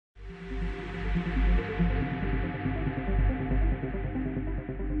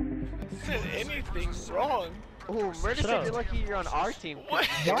Said anything wrong. Oh, Murder said you're lucky you're on our team. What?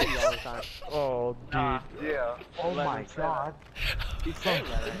 All the time. Oh, dude. Yeah. Oh my god. He's saying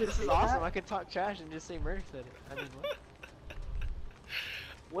that. This is awesome. I could talk trash and just say Murder said it. I mean, what?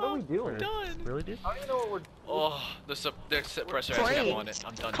 What are we doing? Done. Really, dude? I don't even know what we're. Oh, the suppressor actually on it.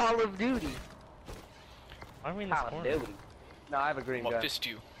 I'm done. Call of Duty. I mean, this Call of corner. Duty. No, I have a green I'm gun. gonna fist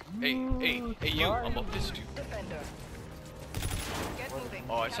you. Hey, you, I'm gonna fist you. Defender. Get moving.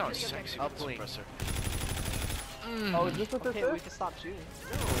 Oh, it sounds sexy with the Uplink. suppressor. Oh, is this what this Okay, we is? can stop shooting.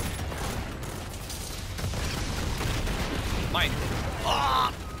 Mine.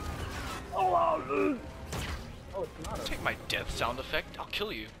 Ah! Oh, it's not a. Take my death sound effect. I'll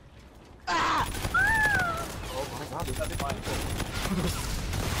kill you. Oh my god, this is fine.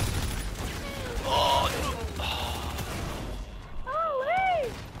 Oh!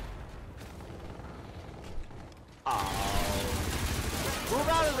 Move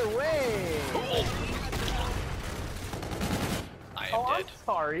out of the way! Oh. I am Oh, dead. I'm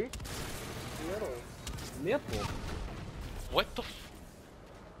sorry. Little nipple. What the f—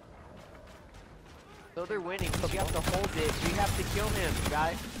 So they're winning, but you have to hold it. You have to kill him,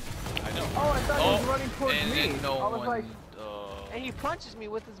 guys. I know. Oh, I thought he was running towards and me. then no I was one, like, And he punches me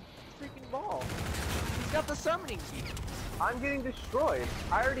with his freaking ball. He's got the summoning key. I'm getting destroyed.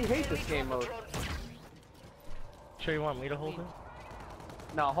 I already hate this game mode. Sure you want me to hold it?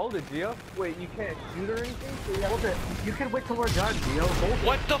 No, hold it, Gio. Wait, you can't shoot or anything? So you have Hold it. You can wait till we're done, Gio. Hold it.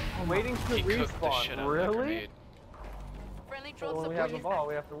 what the f— I'm waiting to He cooked the shit respawn. out of that Really? grenade. Friendly Well, drone when we have the support. ball,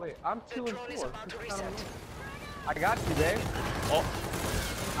 we have to wait. I'm The 2 and drone is 4. about to reset. I got you, Dave. Oh,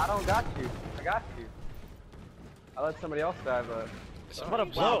 I don't got you. I got you. I let somebody else die, but. it's What a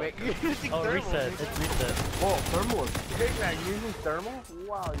alright. blow! Wait, you're using Oh, thermal, reset. dude. It's reset. Whoa, thermal is Big Mac using thermal?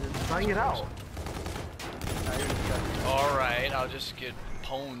 Wow, you're trying it out. Nah, you're disgusting. Alright, I'll just get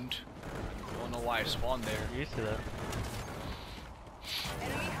pwned. Don't know why I spawned there. You're used to that.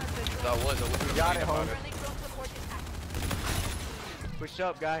 Enemy has the That drone. was, I wouldn't have Got played it, about home. Friendly drone support is active. Push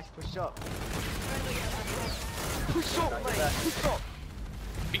up, guys. Push up. Friendly has the drone. Push up, Got man. that. Push up.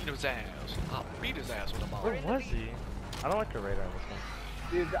 Beat his ass. I'll beat his ass with a Where ball. was he? I don't like the radar on this one.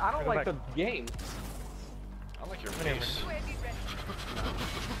 Dude, I don't Go like back. the game. I like your Whatever. face. UAV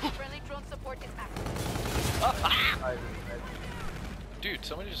ready. Friendly drone support is active. I- Dude,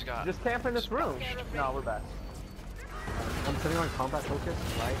 somebody just got— Just camp in this room. No, we're back. I'm sitting on combat focus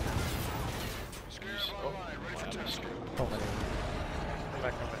right now. Excuse. Oh, wow, excuse. Oh, my God. Come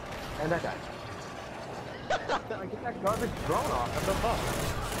back, come back. And that guy. I get that garbage drone off. What the fuck?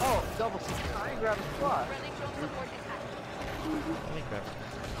 Oh, double team. I ain't grabbing squad. Friendly drone support is active. Let me grab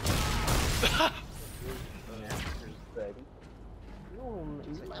it. Baby.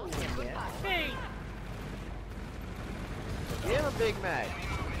 Give him a Big Mac.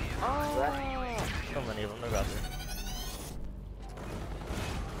 Oh. So many of them. They're out there.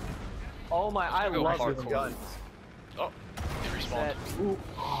 Oh my, I Go love this hardcore. gun. Oh, he respawned. Set.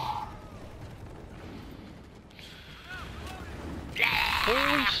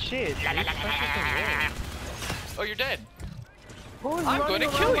 Holy shit! Dude. Oh, you're dead. Who's I'm running gonna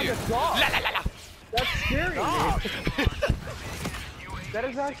around kill like you. a dog? La la la la. That's scary. Stop. dude. That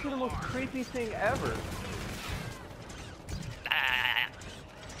is actually the most creepy thing ever. Ah.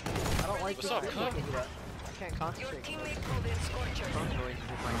 I don't like What's this. up, game. cunt? I can't Your concentrate. teammate called in Scorcher. Phone noise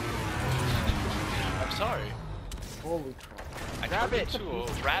with my I'm sorry. Holy crap. I Grab turned it. into a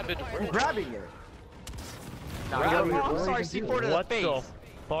rabid I'm werewolf. grabbing it. Nah, we- Oh, I'm we sorry, can do C4 to the What face. the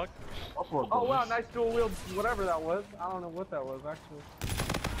fuck? Upload Oh wow, those. nice dual wield, whatever that was. I don't know what that was actually.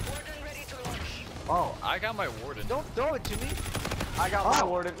 Warden ready to launch. Oh, I got my warden. Don't throw it to me. I got my Oh.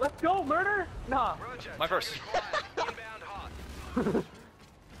 warden. Let's go, murder! Nah. My first.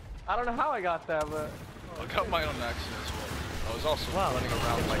 I don't know how I got that, but I got my own accident as well. I was also Wow. running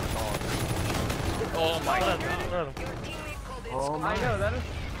around like a dog. Oh my Got god. him, got him. Your teammate called in Oh Scorcher. my. I know that is.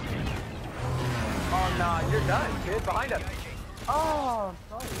 Oh nah, you're done, kid. Behind us. Oh,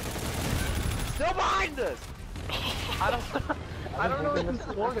 sorry. Still behind us. I don't know what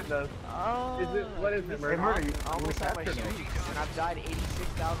this warden does. Oh. Is it what is it, Hey, murder? Murder, you I almost had my captured me. streaks, and I've died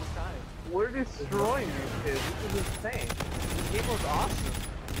 86,000 times. We're destroying these kids. This is insane. This game was awesome.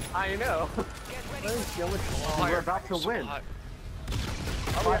 I know. Get ready for We're about to win. Spot.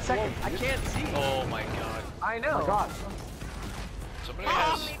 5 seconds. I can't see. Oh my god. I Oh know. my god. Somebody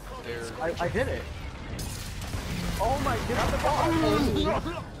has their— I did it. Oh my god.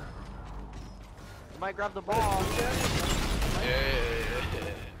 You might grab the ball. Yeah,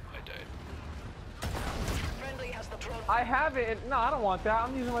 I died. friendly has the drone. I have it. No, I don't want that.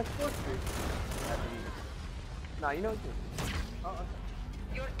 I'm using my sports suit. Nah, you know what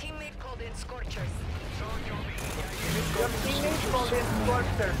you Your teammate called in scorchers. Your teammates called in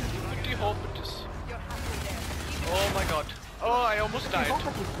Scorcher. Pretty hope it is. You're halfway there. Oh my god. Oh, I almost died.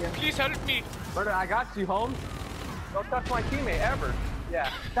 Please help me. Brother, I got you, Holmes. Don't touch my teammate ever.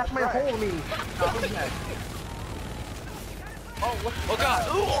 Yeah. That's my homie. Who's next? Oh, what? Oh god.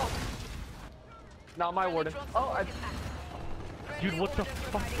 Ooh. Not my warden. Oh, Dude, what the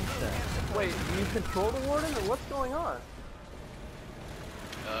fuck is that? wait. Do you control the warden, or what's going on?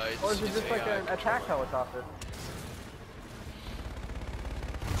 It's, Or is it it's just like AI an attack helicopter?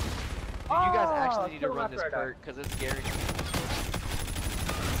 You guys Oh, actually need to kill run him this after I die. perk because it's guaranteed.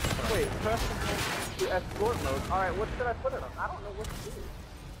 Wait, press to escort mode. Alright, what should I put it on? I don't know what to do.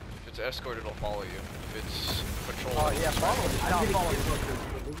 If it's escort, it'll follow you. If it's patrol, Oh, yeah, follow me. I'm No, getting follow me.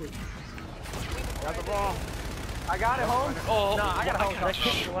 Got the ball. I got it, Holmes. Oh, no, I got a That helicopter.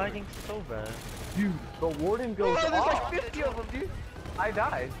 kid's lagging so bad. Dude, the warden goes Oh, there's off. like 50 of them, dude. I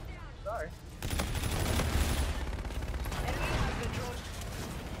died. Sorry.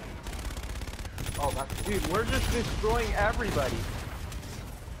 Oh, that's Dude, we're just destroying everybody.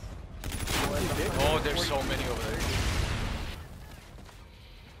 Oh, there's so many over there.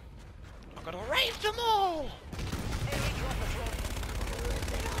 I'm gonna rape them all!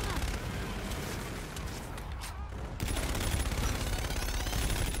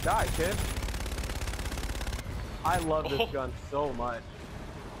 Die, kid. I love this Oh. gun so much.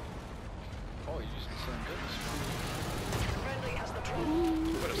 Oh, you're using some goodness.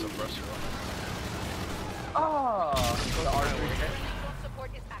 Put a suppressor on it. Oh, the archery. Drone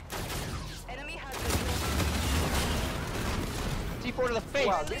support is active. Enemy has the T4 to the face.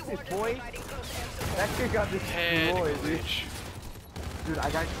 Wow, this is boy. providing close air support. That kid got Head destroyed, dude. glitch. dude, I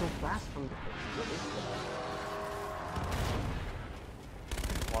got so fast from the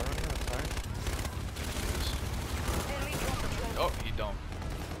Water on the side? Enemy drone patrol. Oh, he don't.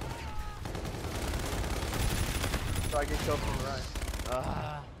 So I get killed from the right. I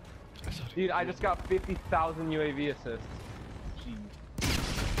thought he Dude, I just got 50,000 UAV assists.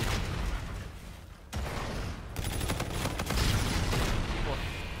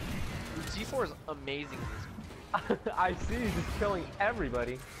 T4 is amazing. I see you just killing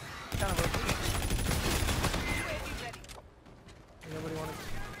everybody. Kind of UAV ready. Nobody wanted to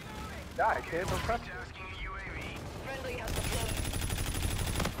die, kid. Don't touch it. Friendly has the drone.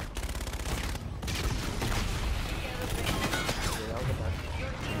 Your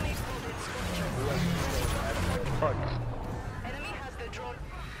teammate called in scorchers. Fuck. Enemy has the drone.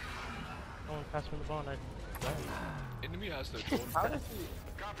 Someone passed me the ball and I died. Enemy has their drone. How does he...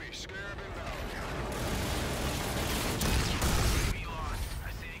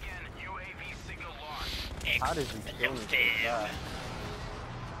 How did he kill me so fast?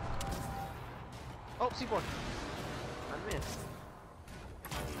 Oh, C4. I missed.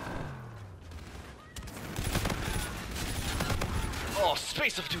 Oh,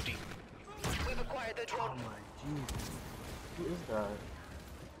 space of duty. We've acquired the drone. Oh my jeez. Who is that?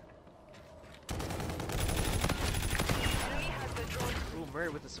 Enemy has the drone. Ooh, murder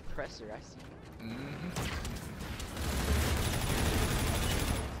with a suppressor. I see.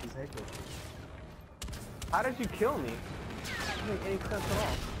 He's head glitch. How did you kill me? Doesn't make any sense at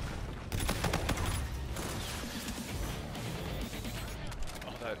all.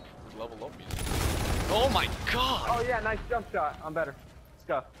 Oh, that level up music. Oh my god! Oh yeah, nice jump shot. I'm better.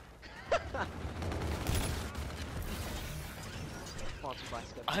 Scuff. Sponsored by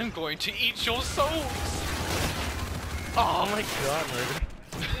Scott. I'm going to eat your souls! Oh my god, murder.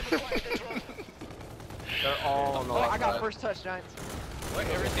 We've acquired the drone. They're all on the Oh, I left got side. first touch, Giants. What?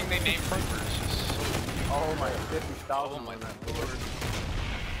 Everything they named Reaper is just so... Oh my 50,000 Oh my on that. lord.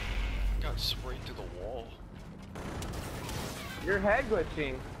 Got sprayed to the wall. You're head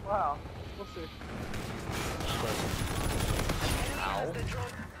glitching. Wow. We'll see. Enemy has the drone.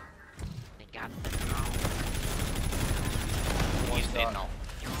 They got He's dead now.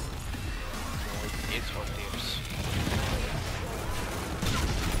 It's what there's.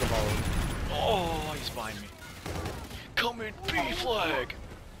 Oh, he's behind me. Come in, B-flag!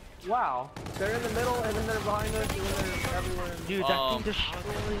 Wow. They're in the middle and then they're behind us and then they're everywhere. Dude, that thing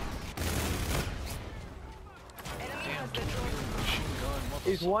destroyed. Enemy Damn, has the don't drone. machine gun.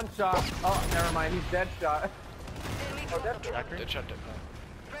 He's one shot. Oh, never mind. He's dead shot. Enemy Oh, drone that's patrol. Jacker? Dead shot, dead.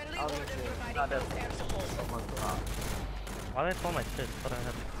 Friendly I was warden gonna say, providing not that- close air support. Why did I fall my shit? I thought I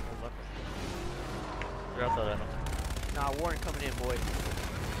had full weapons. You're outside, I know. Nah, Warren coming in, boy.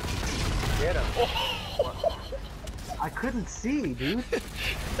 Get him. I couldn't see, dude.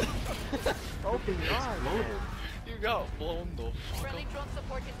 Open your eyes, man. You got blown the fuck Friendly up. drone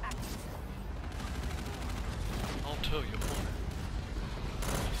support is active. I'll tell you what.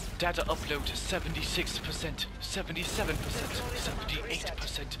 Data upload 76%, 77%,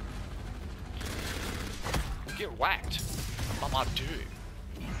 78%. Get whacked. I'm not doing.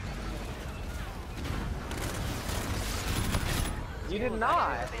 You did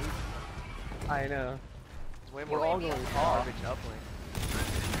not. I know. It's way We're more all going off. garbage uplink.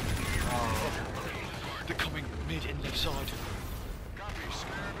 They're coming mid and left side.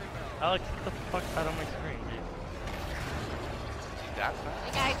 Alex, get the fuck out of my screen, dude. That fast?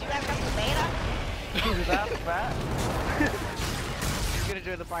 Hey guys, you guys got the beta? Is that fat? You're gonna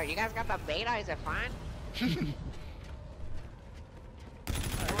join the party. You guys got the beta? Is it fine? You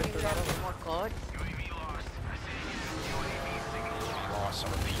guys have more codes? Lost,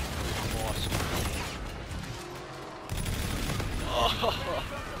 repeat. Lost.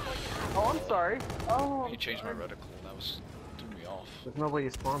 Oh, I'm sorry. Oh. You changed my reticle. That was threw me off. There's nobody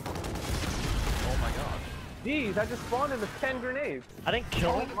spawned. Oh my god. Jeez, I just spawned into 10 grenades. I didn't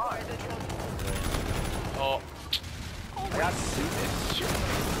kill him. Oh. I got two.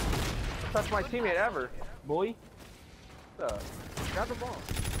 That's my teammate ever, boy. What's up? Grab the ball.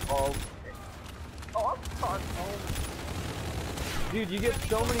 Oh. Oh, I'm sorry. Oh. Dude, you get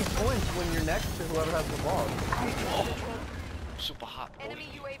so many points when you're next to whoever has the ball. Oh. Super hot. Boy. Enemy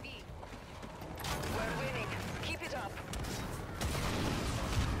UAV. We're winning. Keep it up.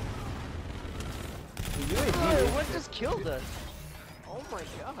 The UAV, Oh, what just killed us? Oh my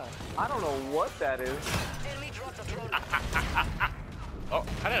god. I don't know what that is. Enemy dropped a drone. Oh,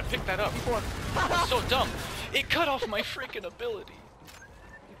 how did I pick that up? That's so dumb. It cut off my freaking ability.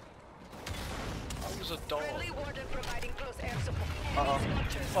 I was a dog. Friendly warden providing close air support.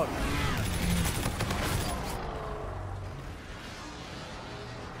 Fuck.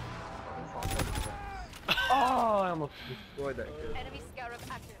 Oh, I almost destroyed that kid. Enemy scarab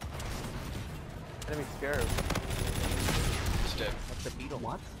active. Enemy scarab. It's dead. That's the beetle.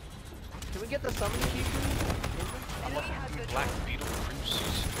 What? Can we get the summoning key? Enemy has the Black beetle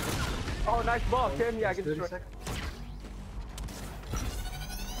cruises. Oh, nice ball, kid. Yeah, I can 30 destroy. seconds.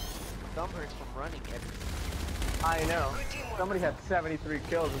 Thumb hurts from running everything. I know. Somebody had 73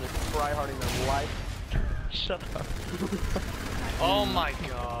 kills and they're tryharding their life. Shut up. Oh my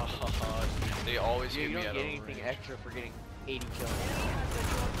god. They always Yeah, give you me don't at get a anything range. extra for getting 80 kills.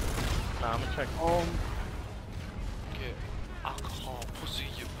 Nah, I'm gonna check. Get alcohol, pussy,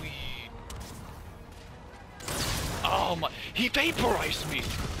 you weed. Oh my, he vaporized me.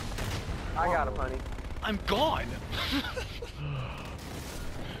 I got him, honey. I'm gone.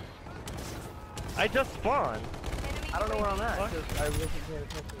 I just spawned. I don't know where I'm at. What? Just, I wasn't paying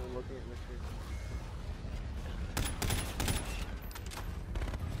attention to looking at Mr.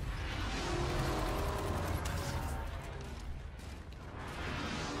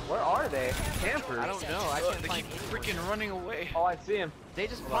 Where are they? Campers. I don't know. I can't They find keep anyone. freaking running away. Oh, I see him. They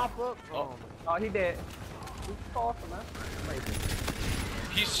just pop up. Oh. Oh, he did. Who's called from that? Crazy.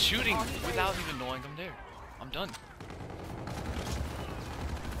 He's shooting without even knowing I'm there. I'm done.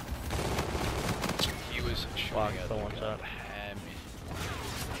 He was shooting Wow, at so the one shot. hammy.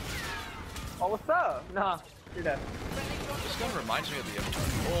 Oh, what's up? Nah, you're dead. This gun reminds me of the Avatar.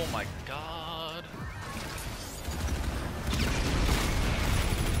 Oh my god.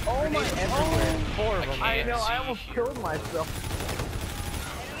 Oh my! Everywhere. Oh, Four of them. I can't know. I see almost here. killed myself.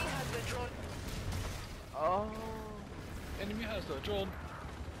 Enemy has the drone. Oh. Enemy has the drone.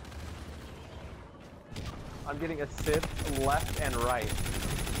 I'm getting assists left and right.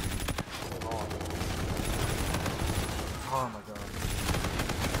 Hold on. Oh my god.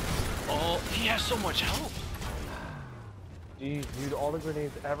 Oh, he has so much health. Jeez, dude, all the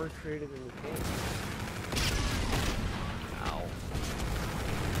grenades ever created in this game. Ow.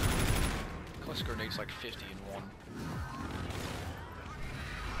 Clutch grenades like 50 in one.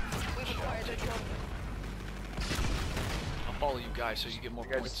 We've acquired the drone. I'll follow you guys so you get more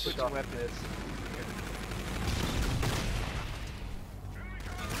You guys points. just switch weapons.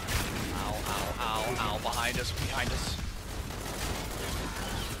 Ow, ow, ow, ow, behind us, behind us.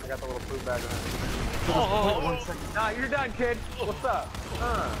 I got the little food bag on. Oh, 1 second. Nah, you're done, kid. What's up?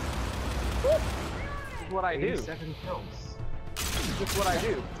 This is what I do. 87 kills. This is what I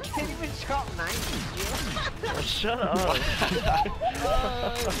do. Can't even drop 90, Jill. Shut up.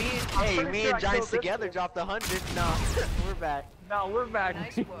 Hey, pretty me sure I and Giants killed this together one. dropped 100. No, we're back. Now we're back.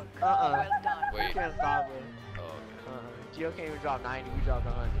 Nice work. Uh-uh. Well done. We Wait. can't stop it. Oh, Gio can't even drop 90. We dropped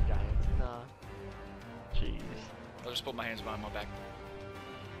 100, Giants. Nah. Jeez. I'll just put my hands behind my back.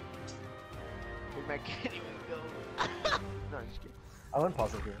 Big Mac can't even go. No, I'm just kidding. I went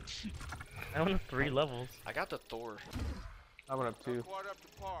puzzle here. I went up 3 levels. I got the Thor. I went up 2. Quite up to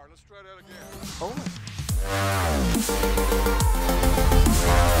par. Let's try that again. Oh.